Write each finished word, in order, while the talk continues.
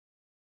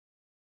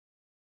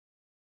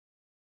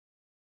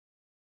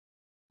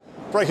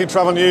Breaking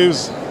travel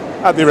news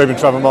at the Arabian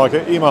travel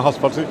market, Emaar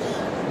Hospitality.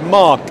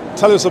 Mark,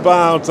 tell us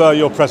about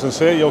your presence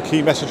here, your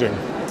key messaging.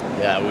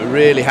 Yeah, we're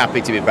really happy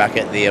to be back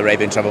at the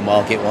Arabian travel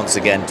market once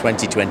again,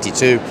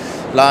 2022.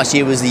 Last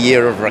year was the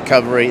year of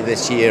recovery.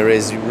 This year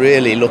is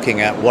really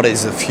looking at what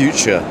is the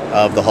future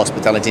of the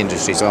hospitality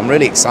industry. So I'm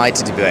really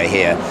excited to be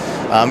here.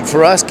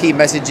 For us, key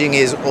messaging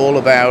is all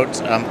about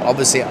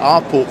obviously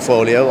our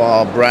portfolio,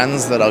 our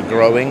brands that are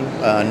growing,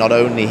 not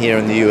only here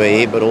in the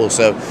UAE, but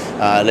also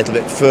a little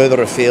bit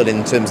further afield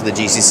in terms of the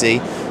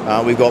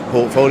GCC. We've got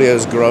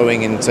portfolios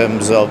growing in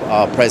terms of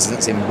our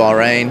presence in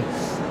Bahrain,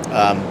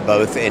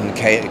 both in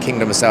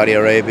Kingdom of Saudi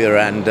Arabia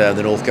and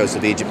the north coast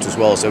of Egypt as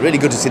well. So really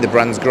good to see the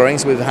brands growing.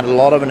 So we've had a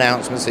lot of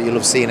announcements that you'll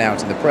have seen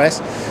out in the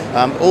press.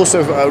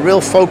 Also a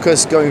real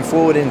focus going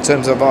forward in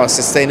terms of our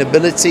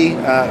sustainability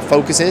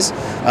focuses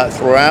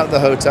throughout the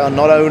hotel,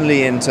 not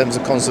only in terms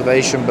of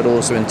conservation, but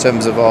also in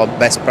terms of our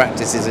best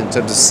practices in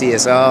terms of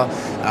CSR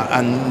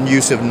and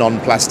use of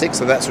non-plastic.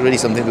 So that's really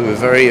something that we're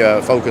very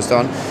focused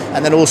on.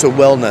 And then also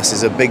wellness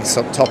is a big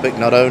topic,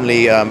 not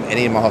only in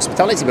Emaar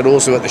Hospitality, but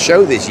also at the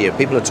show this year.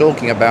 People are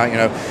talking about,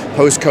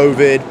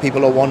 post-COVID,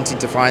 people are wanting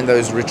to find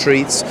those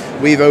retreats.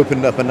 We've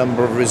opened up a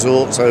number of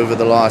resorts over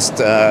the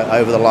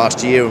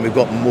last year, and we've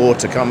got more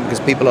to come because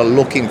people are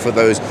looking for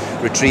those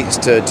retreats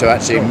to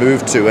actually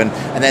move to,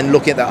 and then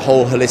looking at that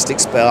whole holistic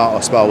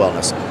spa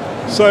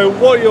wellness. So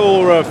what are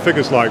your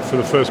figures like for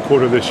the first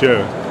quarter of this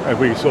year, if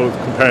we sort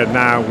of compare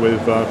now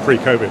with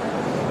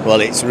pre-COVID?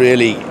 Well, it's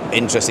really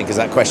interesting because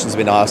that question's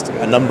been asked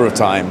a number of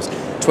times.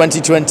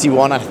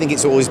 2021, I think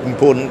it's always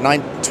important.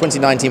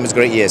 2019 was a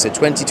great year. So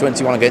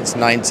 2021 against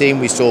 19,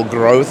 we saw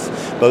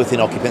growth both in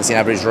occupancy and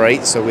average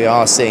rates. So we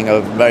are seeing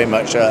very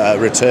much a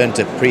return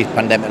to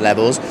pre-pandemic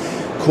levels.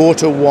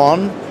 Quarter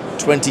one,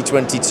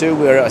 2022,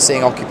 we're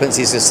seeing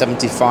occupancies of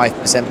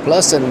 75%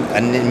 plus,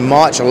 and in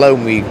March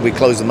alone we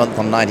closed the month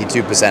on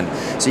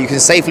 92%. So you can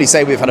safely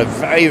say we've had a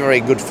very,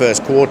 very good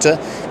first quarter.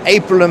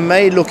 April and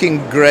May looking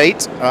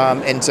great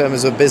in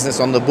terms of business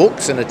on the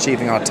books and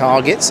achieving our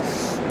targets.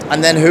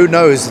 And then who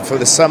knows for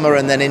the summer,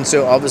 and then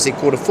into obviously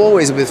quarter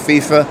four is with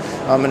FIFA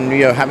and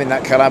having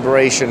that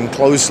collaboration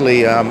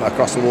closely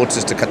across the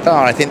waters to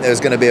Qatar. I think there's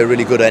going to be a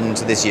really good end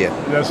to this year.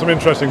 There's some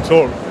interesting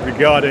talk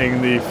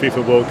regarding the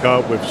FIFA World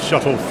Cup with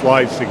shuttle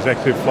flights,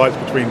 executive flights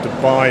between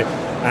Dubai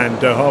and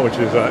Doha, which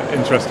is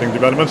interesting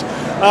developments.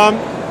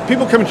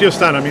 People coming to your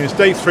stand, I mean, it's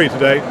day 3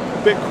 today,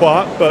 a bit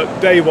quiet, but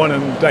day 1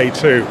 and day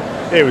 2,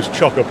 it was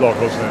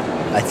chock-a-block, wasn't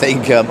it? I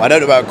think, I don't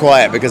know about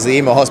quiet because the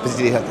Emaar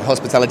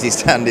Hospitality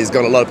stand has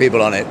got a lot of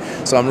people on it.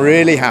 So I'm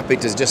really happy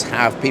to just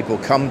have people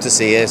come to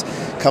see us,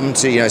 come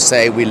to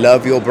say we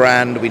love your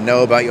brand, we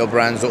know about your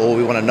brands, or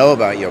we want to know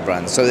about your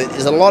brand. So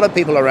there's a lot of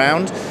people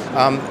around.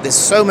 There's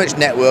so much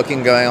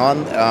networking going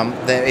on.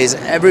 There is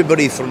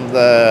everybody from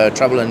the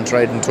travel and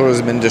trade and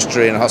tourism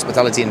industry and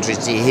hospitality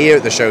industry here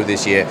at the show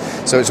this year.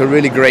 So it's a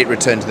really great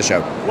return to the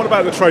show. What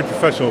about the trade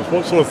professionals?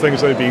 What sort of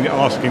things have they been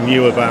asking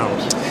you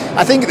about?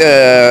 I think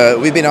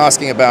we've been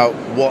asking about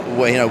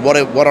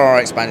what are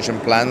our expansion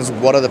plans,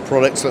 what are the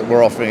products that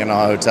we're offering in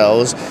our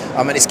hotels,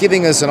 and it's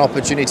giving us an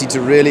opportunity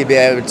to really be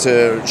able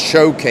to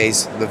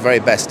showcase the very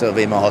best of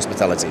Emaar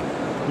Hospitality.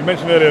 You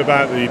mentioned earlier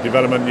about the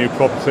development, new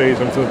properties,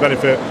 and for the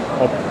benefit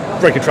of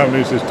breaking travel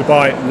news is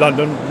Dubai,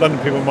 London. London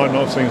people might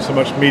not have seen so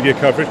much media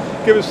coverage.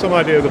 Give us some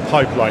idea of the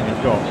pipeline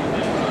you've got.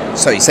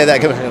 So you say that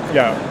again?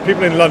 Yeah,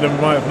 people in London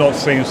might have not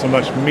seen so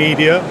much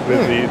media with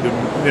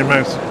the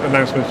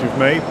announcements you've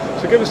made.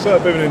 So give us a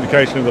bit of an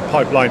indication of the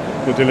pipeline,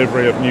 the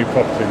delivery of new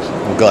properties.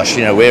 Oh gosh,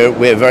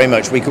 we're very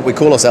much, we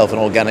call ourselves an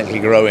organically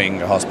growing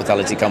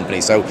hospitality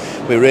company. So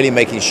we're really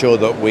making sure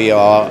that we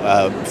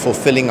are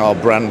fulfilling our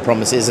brand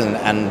promises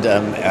and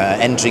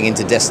entering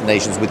into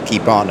destinations with key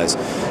partners.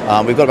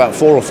 We've got about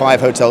 4 or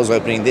 5 hotels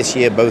opening this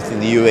year, both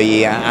in the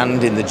UAE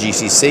and in the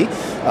GCC,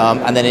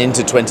 and then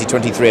into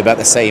 2023 about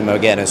the same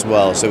again as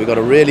well. So we've got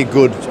a really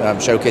good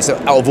showcase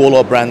out of all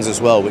our brands as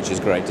well, which is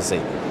great to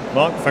see.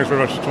 Mark, thanks very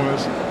much for joining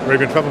us.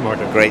 Arabian Travel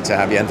Market. Great to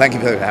have you, and thank you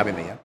for having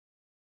me.